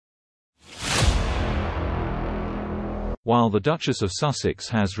While the Duchess of Sussex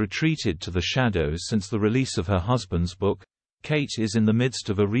has retreated to the shadows since the release of her husband's book, Kate is in the midst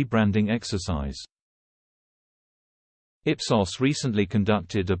of a rebranding exercise. Ipsos recently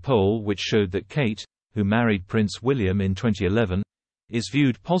conducted a poll which showed that Kate, who married Prince William in 2011, is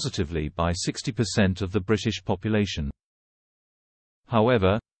viewed positively by 60% of the British population.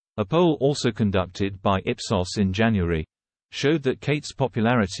 However, a poll also conducted by Ipsos in January showed that Kate's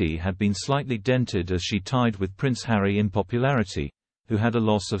popularity had been slightly dented as she tied with Prince Harry in popularity, who had a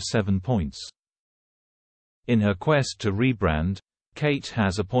loss of 7 points. In her quest to rebrand, Kate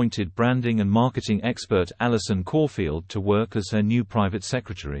has appointed branding and marketing expert Alison Caulfield to work as her new private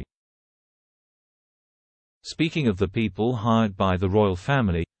secretary. Speaking of the people hired by the royal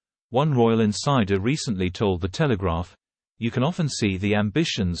family, one royal insider recently told The Telegraph, "You can often see the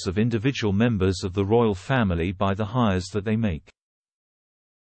ambitions of individual members of the royal family by the hires that they make.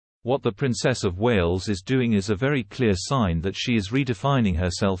 What the Princess of Wales is doing is a very clear sign that she is redefining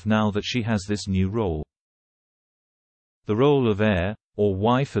herself now that she has this new role." The role of heir, or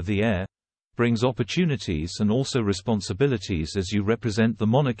wife of the heir, brings opportunities and also responsibilities as you represent the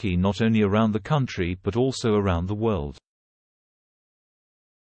monarchy not only around the country but also around the world.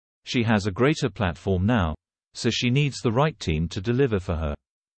 She has a greater platform now, so she needs the right team to deliver for her.